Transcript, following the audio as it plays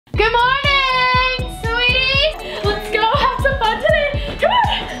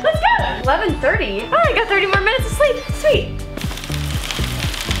11:30. Oh, I got 30 more minutes of sleep. Sweet.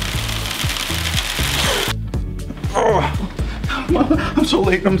 Oh, I'm so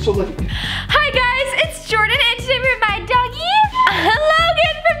late. I'm so late. Hi guys, it's Jordan, and today we're with my doggy,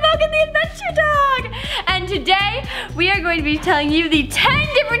 Logan from Logan the Adventure Dog. And today we are going to be telling you the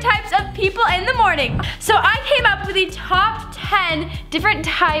 10 different types of people in the morning. So I came up with the top 10 different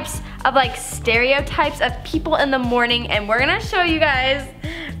types of like stereotypes of people in the morning, and we're gonna show you guys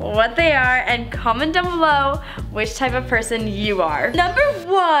what they are and comment down below which type of person you are. Number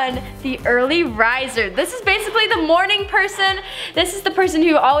 1, the early riser. This is basically the morning person. This is the person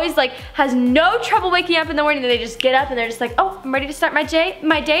who always like has no trouble waking up in the morning. They just get up and they're just like, oh, I'm ready to start my day.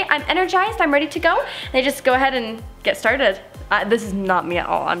 I'm energized, I'm ready to go. And they just go ahead and get started. This is not me at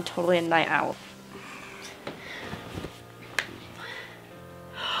all. I'm totally a night owl.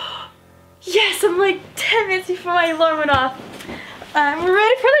 Yes, I'm like 10 minutes before my alarm went off. I'm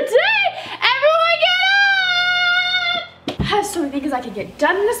ready for the day! Everyone get up! I have so many things I could get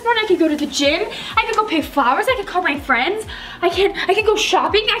done this morning. I could go to the gym. I could go pick flowers. I could call my friends. I can go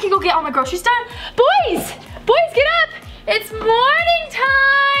shopping. I can go get all my groceries done. Boys! Boys, get up! It's morning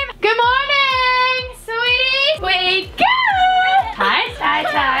time! Good morning, sweetie! Wake up! Hi,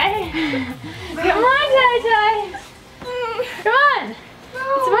 Ty. Come on, Ty. Come on.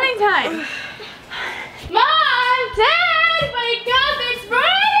 It's morning time. Mom, Dad, wake up, it's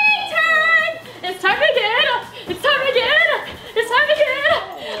morning time. It's time to get up. It's time to get up. It's time to get up.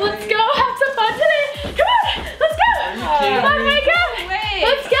 Let's go have some fun today. Come on, let's go. Come on, wake up.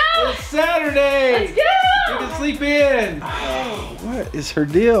 Let's go. It's Saturday. Let's go. You can sleep in. Oh, what is her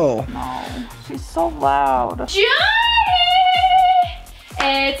deal? No, she's so loud. Johnny,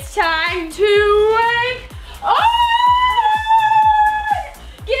 it's time to wake up.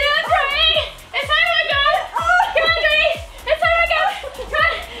 Get up, Johnny! It's time to wake up! Come on, Johnny! It's time to wake up! Come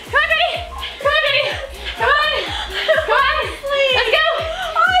on, Johnny! Come on, Johnny! Come on! Come on! Let's go!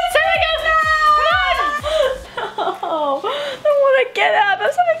 It's time to wake up! Come on! Oh, I want to get up. I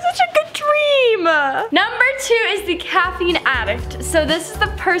was having such a good dream. Number 2 is the caffeine addict. So this is the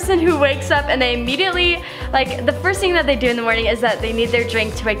person who wakes up and they immediately, like the first thing that they do in the morning is that they need their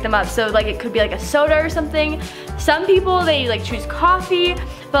drink to wake them up. So like it could be like a soda or something. Some people, they like choose coffee,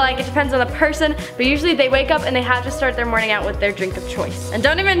 but like it depends on the person. But usually they wake up and they have to start their morning out with their drink of choice. And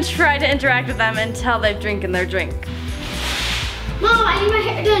don't even try to interact with them until they've drinking their drink. Mom, I need my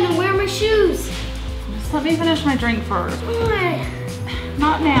hair done and where are my shoes? Just let me finish my drink first. Why?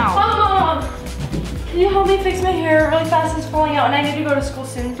 Not now. Mom! Can you help me fix my hair really fast? It's falling out and I need to go to school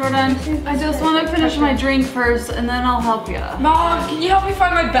soon. Jordan, I just want to finish my drink first and then I'll help you. Mom, can you help me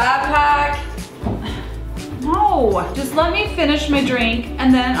find my backpack? No, just let me finish my drink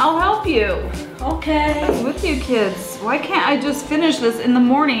and then I'll help you. Okay. What's with you kids? Why can't I just finish this in the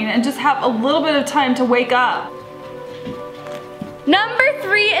morning and just have a little bit of time to wake up? Number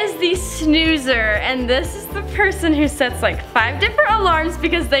 3 is the snoozer, and this is the person who sets like 5 different alarms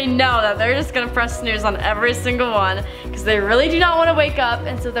because they know that they're just gonna press snooze on every single one because they really do not want to wake up,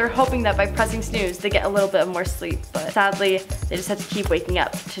 and so they're hoping that by pressing snooze they get a little bit more sleep, but sadly they just have to keep waking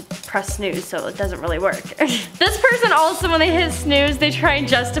up to press snooze, so it doesn't really work. This person also, when they hit snooze, they try and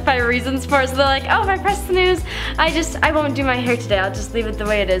justify reasons for it, so they're like, oh, if I press snooze, I won't do my hair today, I'll just leave it the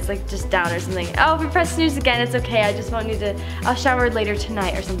way it is, like just down or something. Oh, if we press snooze again, it's okay, I just won't need to, I'll shower later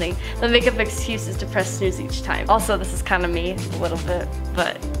tonight or something. They'll make up excuses to press snooze each time. Also, this is kind of me a little bit,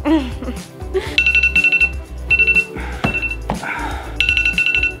 but. I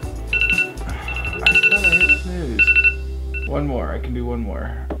thought I hit snooze. One more. I can do one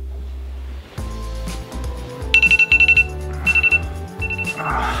more.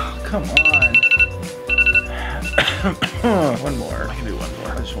 Oh, come on. One more. I can do one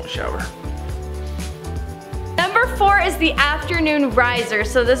more. I just won't shower. Number 4 is the afternoon riser.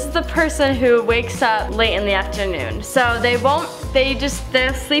 So this is the person who wakes up late in the afternoon. So they'll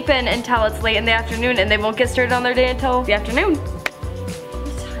sleep in until it's late in the afternoon and they won't get started on their day until the afternoon.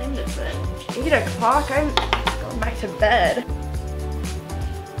 What time is it? 8 o'clock? I'm going back to bed.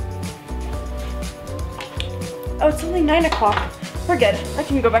 Oh, it's only 9 o'clock. We're good. I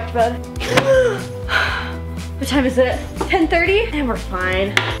can go back to bed. What time is it? 10:30? And we're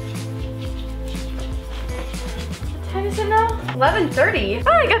fine. What time is it now? 11:30.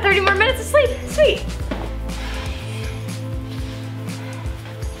 Oh, I got 30 more minutes of sleep. Sweet.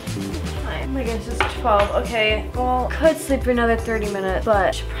 Oh my goodness, it's 12. Okay, well, could sleep for another 30 minutes,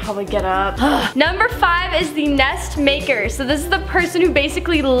 but should probably get up. Number 5 is the nest maker. So this is the person who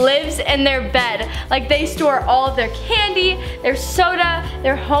basically lives in their bed. Like they store all of their candy, their soda,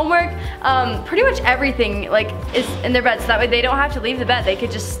 their homework, pretty much everything like is in their bed. So that way they don't have to leave the bed. They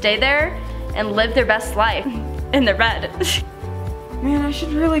could just stay there and live their best life in their bed. Man, I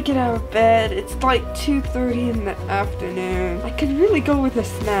should really get out of bed. It's like 2:30 in the afternoon. I could really go with a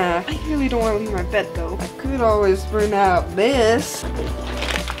snack. I really don't want to leave my bed though. I could always bring out this.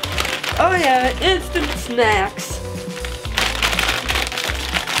 Oh yeah, instant snacks.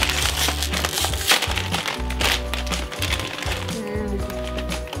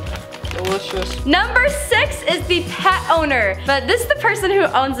 Delicious. Number 6 is the pet owner. But this is the person who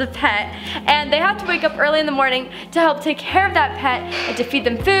owns a pet, and they have to wake up early in the morning to help take care of that pet and to feed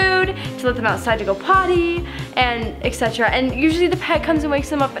them food, to let them outside to go potty, and etc. And usually the pet comes and wakes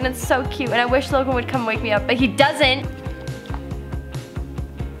them up, and it's so cute. And I wish Logan would come wake me up, but he doesn't.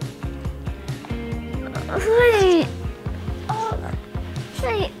 Wait. Oh,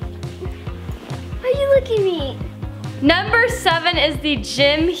 wait. Why are you looking at me? Number 7 is the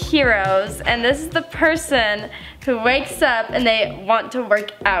gym heroes, and this is the person who wakes up and they want to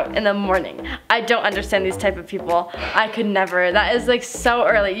work out in the morning. I don't understand these type of people. I could never. That is like so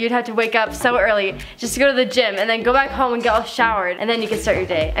early. You'd have to wake up so early just to go to the gym and then go back home and get all showered, and then you can start your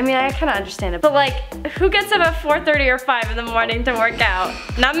day. I mean, I kind of understand it, but like, who gets up at 4:30 or 5 in the morning to work out?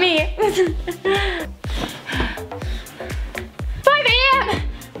 Not me. 5 a.m.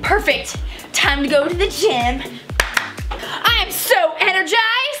 Perfect. Time to go to the gym. I am so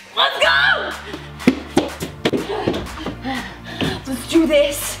energized. Let's go. Let's do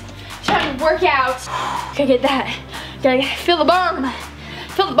this. Time to work out. Gotta get that. Gotta feel the burn.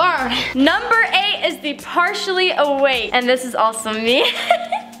 Feel the burn. Number 8 is the partially awake, and this is also me.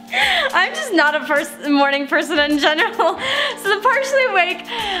 I'm just not a morning person in general. So the partially awake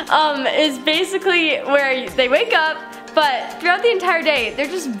is basically where they wake up, but throughout the entire day, they're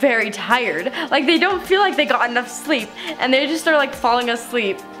just very tired. Like, they don't feel like they got enough sleep, and they just are like falling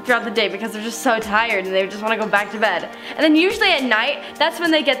asleep throughout the day because they're just so tired and they just want to go back to bed. And then usually at night, that's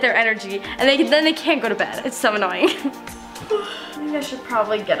when they get their energy, and then they can't go to bed. It's so annoying. Maybe I should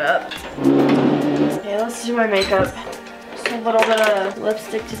probably get up. Okay, let's do my makeup. Just a little bit of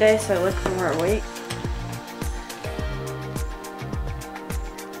lipstick today so I look more awake.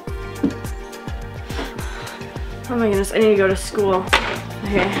 Oh my goodness, I need to go to school.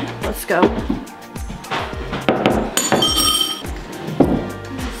 Okay, let's go.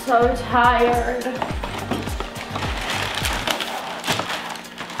 I'm so tired.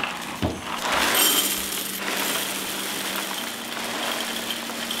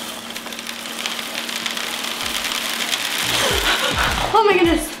 Oh my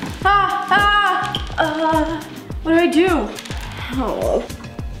goodness! What do I do? Oh.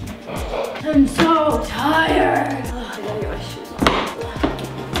 I'm so tired. I gotta get my shoes on.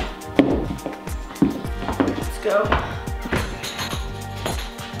 Let's go.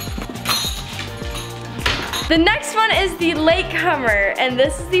 The next one is the latecomer, and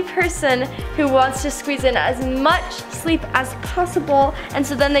this is the person who wants to squeeze in as much sleep as possible, and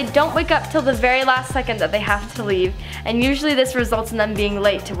so then they don't wake up till the very last second that they have to leave, and usually this results in them being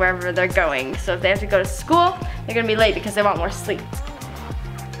late to wherever they're going. So if they have to go to school, they're gonna be late because they want more sleep.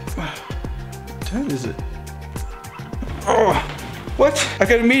 What time is it? Oh, what? I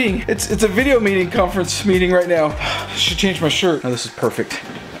got a meeting. It's a video meeting, conference meeting right now. I should change my shirt. Oh, this is perfect.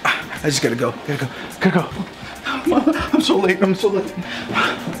 I just gotta go. Gotta go. I'm so late. I'm so late.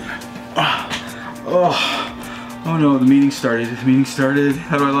 Oh no, the meeting started.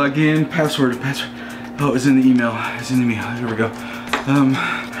 How do I log in? Password. Oh, it's in the email. Here we go.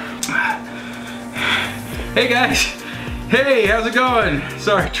 Hey guys. Hey, how's it going?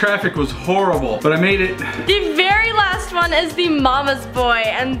 Sorry, traffic was horrible, but I made it. The very last one is the mama's boy,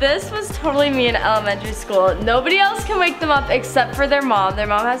 and this was totally me in elementary school. Nobody else can wake them up except for their mom. Their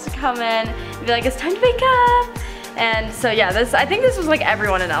mom has to come in and be like, it's time to wake up. And so yeah, I think this was like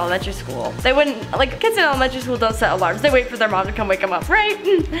everyone in elementary school. They wouldn't, like, kids in elementary school don't set alarms. They wait for their mom to come wake them up, right?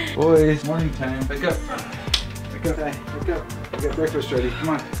 Boys, morning time. Wake up. Wake up. Wake up. We got breakfast ready. Come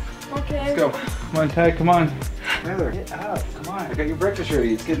on. Okay. Let's go. Come on, Ty. Come on. Tyler, get up. Come on. I got your breakfast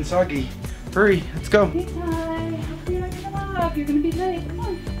ready. It's getting soggy. Hurry. Let's go. Hey, Ty. Hopefully you're not gonna get up. You're gonna be late. Come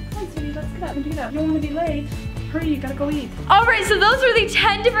on, sweetie. Let's get up. You don't want to be late. Hurry, you gotta go eat. Alright, so those were the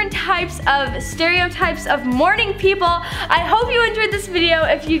 10 different types of stereotypes of morning people. I hope you enjoyed this video.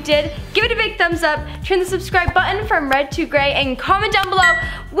 If you did, give it a big thumbs up, turn the subscribe button from red to gray, and comment down below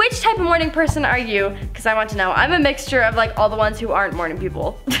which type of morning person are you, because I want to know. I'm a mixture of like all the ones who aren't morning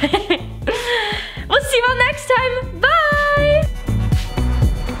people. We'll see you all next time. Bye!